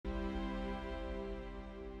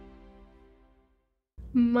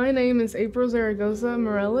My name is April Zaragoza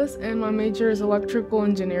Mireles, and my major is electrical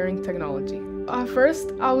engineering technology. At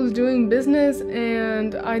first, I was doing business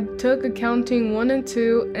and I took accounting 1 and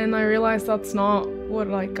 2, and I realized that's not what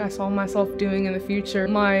I saw myself doing in the future.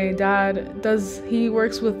 My dad he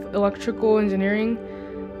works with electrical engineering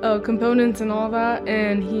components and all that,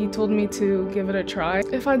 and he told me to give it a try.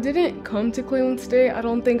 If I didn't come to Cleveland State, I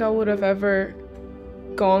don't think I would have ever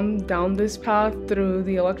gone down this path through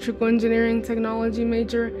the electrical engineering technology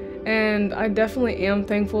major, and I definitely am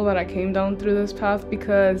thankful that I came down through this path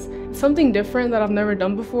because it's something different that I've never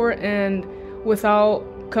done before, and without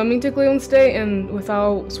coming to Cleveland State and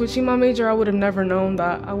without switching my major, I would have never known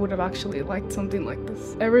that I would have actually liked something like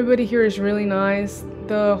this. Everybody here is really nice.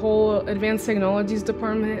 The whole advanced technologies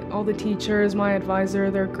department, all the teachers, my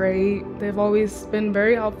advisor, they're great. They've always been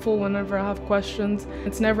very helpful whenever I have questions.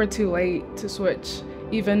 It's never too late to switch,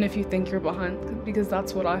 even if you think you're behind, because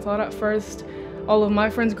that's what I thought at first. All of my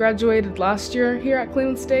friends graduated last year here at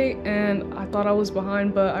Cleveland State, and I thought I was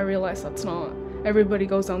behind, but I realized that's not. Everybody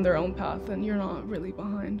goes down their own path, and you're not really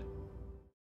behind.